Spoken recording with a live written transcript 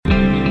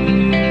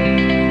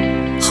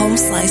Home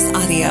Slice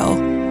Audio.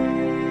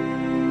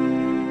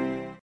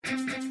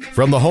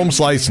 From the Home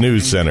Slice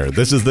News Center,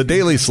 this is the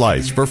Daily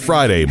Slice for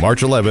Friday,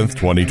 March 11th,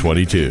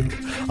 2022.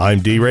 I'm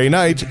D. Ray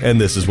Knight, and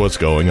this is what's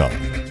going on.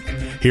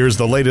 Here's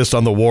the latest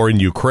on the war in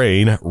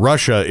Ukraine.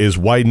 Russia is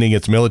widening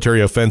its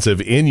military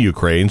offensive in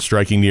Ukraine,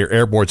 striking near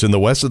airports in the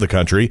west of the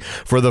country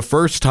for the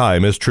first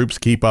time as troops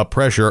keep up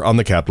pressure on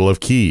the capital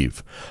of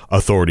Kyiv.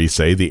 Authorities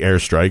say the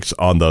airstrikes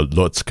on the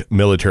Lutsk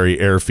military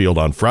airfield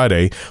on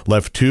Friday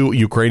left 2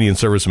 Ukrainian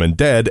servicemen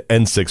dead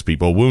and 6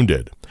 people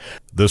wounded.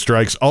 The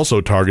strikes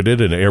also targeted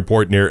an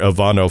airport near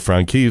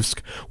Ivano-Frankivsk,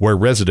 where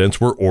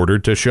residents were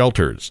ordered to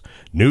shelters.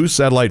 New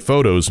satellite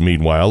photos,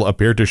 meanwhile,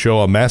 appear to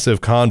show a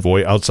massive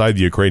convoy outside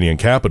the Ukrainian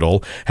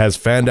capital has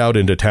fanned out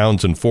into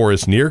towns and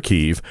forests near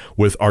Kyiv,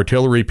 with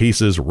artillery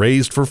pieces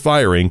raised for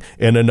firing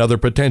in another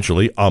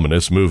potentially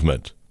ominous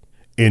movement.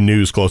 In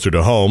news closer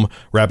to home,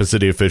 Rapid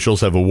City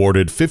officials have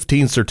awarded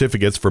 15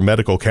 certificates for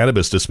medical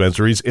cannabis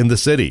dispensaries in the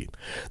city.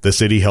 The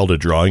city held a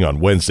drawing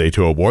on Wednesday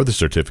to award the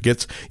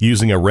certificates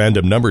using a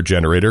random number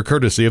generator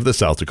courtesy of the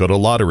South Dakota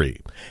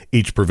Lottery.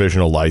 Each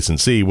provisional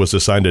licensee was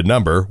assigned a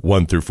number,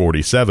 1 through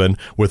 47,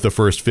 with the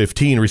first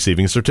 15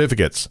 receiving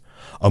certificates.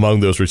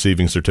 Among those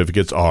receiving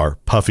certificates are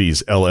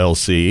Puffy's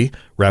LLC,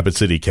 Rapid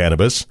City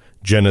Cannabis,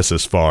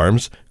 Genesis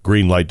Farms,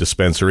 Greenlight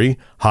Dispensary,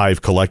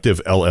 Hive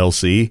Collective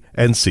LLC,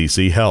 and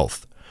CC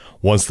Health.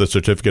 Once the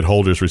certificate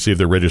holders receive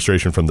their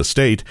registration from the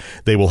state,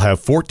 they will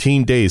have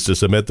 14 days to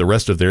submit the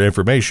rest of their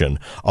information,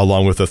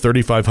 along with a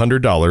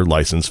 $3,500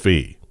 license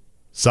fee.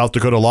 South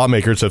Dakota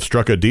lawmakers have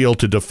struck a deal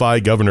to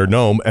defy Governor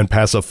Noem and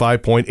pass a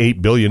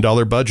 $5.8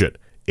 billion budget.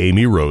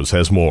 Amy Rose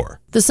has more.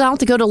 The South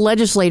Dakota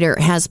legislature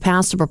has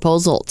passed a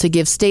proposal to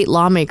give state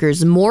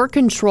lawmakers more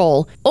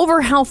control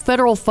over how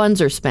federal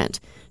funds are spent,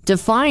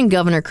 defying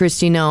Governor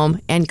Kristi Noem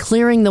and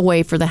clearing the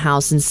way for the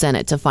House and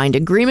Senate to find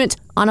agreement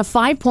on a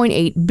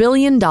 $5.8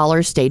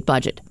 billion state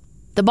budget.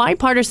 The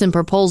bipartisan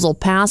proposal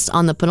passed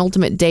on the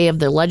penultimate day of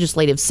the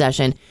legislative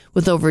session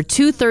with over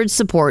 2/3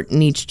 support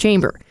in each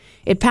chamber.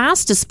 It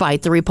passed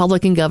despite the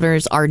Republican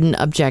governor's ardent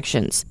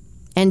objections.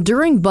 And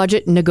during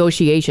budget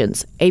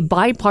negotiations, a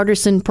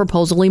bipartisan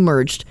proposal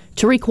emerged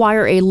to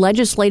require a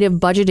legislative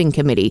budgeting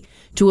committee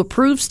to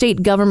approve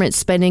state government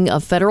spending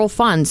of federal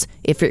funds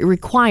if it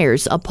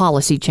requires a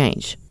policy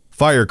change.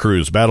 Fire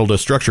crews battled a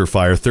structure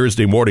fire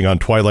Thursday morning on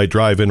Twilight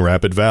Drive in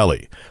Rapid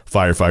Valley.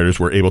 Firefighters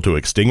were able to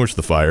extinguish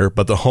the fire,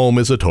 but the home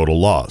is a total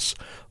loss.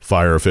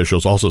 Fire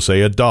officials also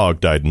say a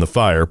dog died in the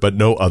fire, but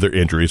no other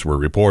injuries were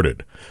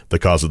reported. The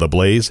cause of the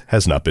blaze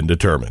has not been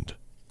determined.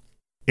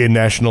 In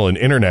national and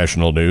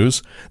international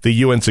news, the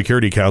UN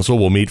Security Council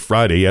will meet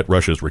Friday at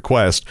Russia's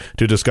request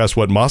to discuss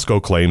what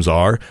Moscow claims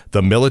are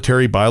the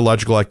military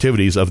biological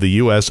activities of the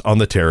U.S. on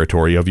the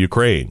territory of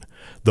Ukraine.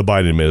 The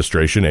Biden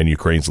administration and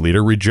Ukraine's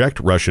leader reject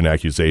Russian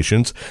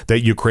accusations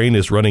that Ukraine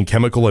is running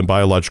chemical and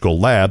biological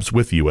labs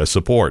with U.S.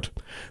 support.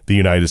 The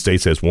United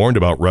States has warned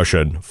about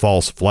Russian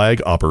false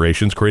flag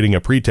operations creating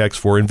a pretext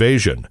for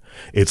invasion.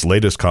 Its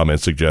latest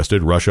comments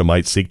suggested Russia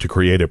might seek to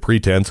create a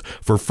pretense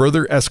for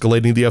further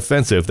escalating the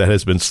offensive that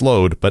has been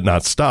slowed but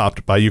not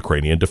stopped by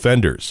Ukrainian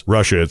defenders.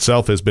 Russia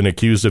itself has been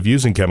accused of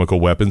using chemical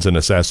weapons in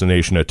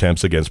assassination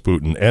attempts against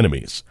Putin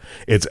enemies.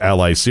 Its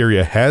ally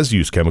Syria has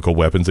used chemical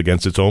weapons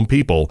against its own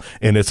people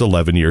in its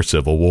 11-year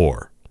civil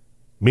war.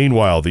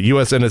 Meanwhile, the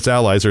U.S. and its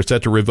allies are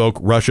set to revoke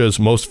Russia's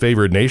most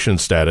favored nation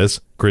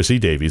status. Chrissy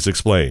Davies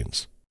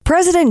explains.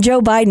 President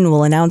Joe Biden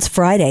will announce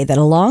Friday that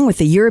along with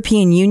the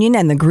European Union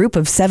and the Group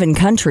of 7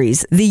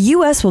 countries, the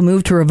U.S. will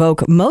move to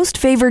revoke most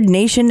favored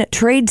nation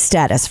trade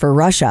status for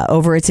Russia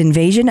over its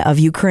invasion of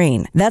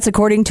Ukraine. That's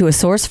according to a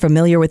source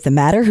familiar with the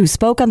matter who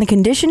spoke on the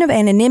condition of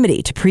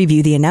anonymity to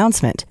preview the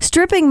announcement.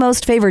 Stripping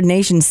most favored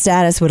nation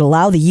status would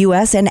allow the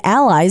U.S. and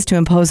allies to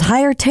impose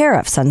higher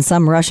tariffs on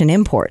some Russian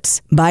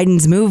imports.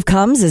 Biden's move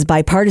comes as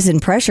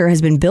bipartisan pressure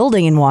has been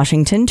building in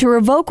Washington to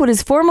revoke what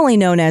is formally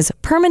known as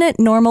permanent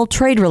normal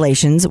trade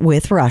relations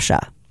with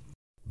Russia.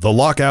 The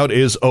lockout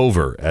is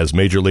over as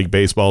Major League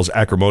Baseball's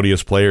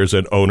acrimonious players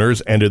and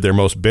owners ended their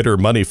most bitter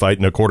money fight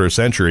in a quarter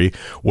century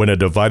when a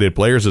divided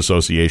players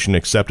association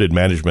accepted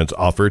management's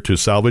offer to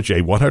salvage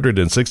a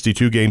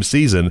 162-game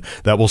season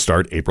that will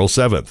start April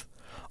 7th.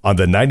 On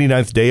the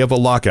 99th day of a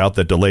lockout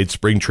that delayed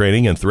spring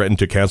training and threatened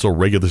to cancel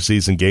regular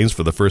season games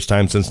for the first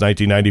time since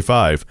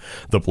 1995,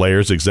 the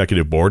Players'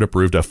 Executive Board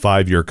approved a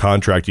 5-year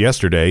contract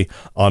yesterday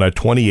on a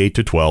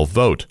 28-12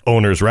 vote.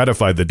 Owners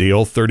ratified the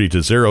deal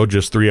 30-0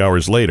 just 3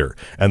 hours later,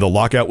 and the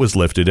lockout was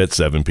lifted at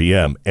 7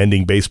 p.m.,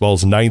 ending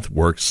baseball's 9th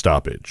work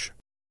stoppage.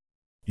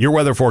 Your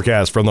weather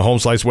forecast from the Home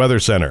Slice Weather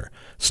Center.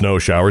 Snow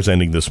showers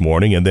ending this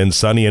morning and then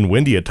sunny and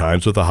windy at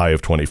times with a high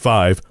of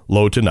 25,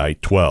 low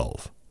tonight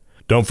 12.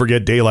 Don't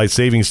forget daylight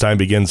savings time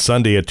begins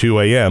Sunday at 2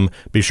 a.m.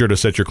 Be sure to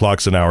set your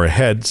clocks an hour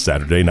ahead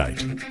Saturday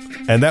night.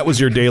 And that was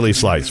your Daily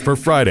Slice for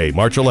Friday,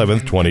 March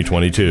 11th,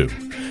 2022.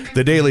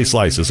 The Daily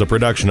Slice is a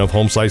production of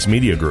Home Slice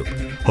Media Group,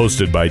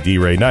 hosted by D.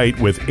 Ray Knight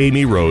with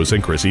Amy Rose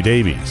and Chrissy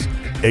Davies.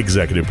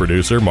 Executive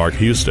producer Mark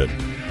Houston.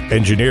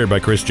 Engineered by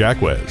Chris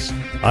Jacquez.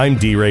 I'm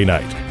D. Ray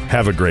Knight.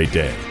 Have a great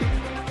day.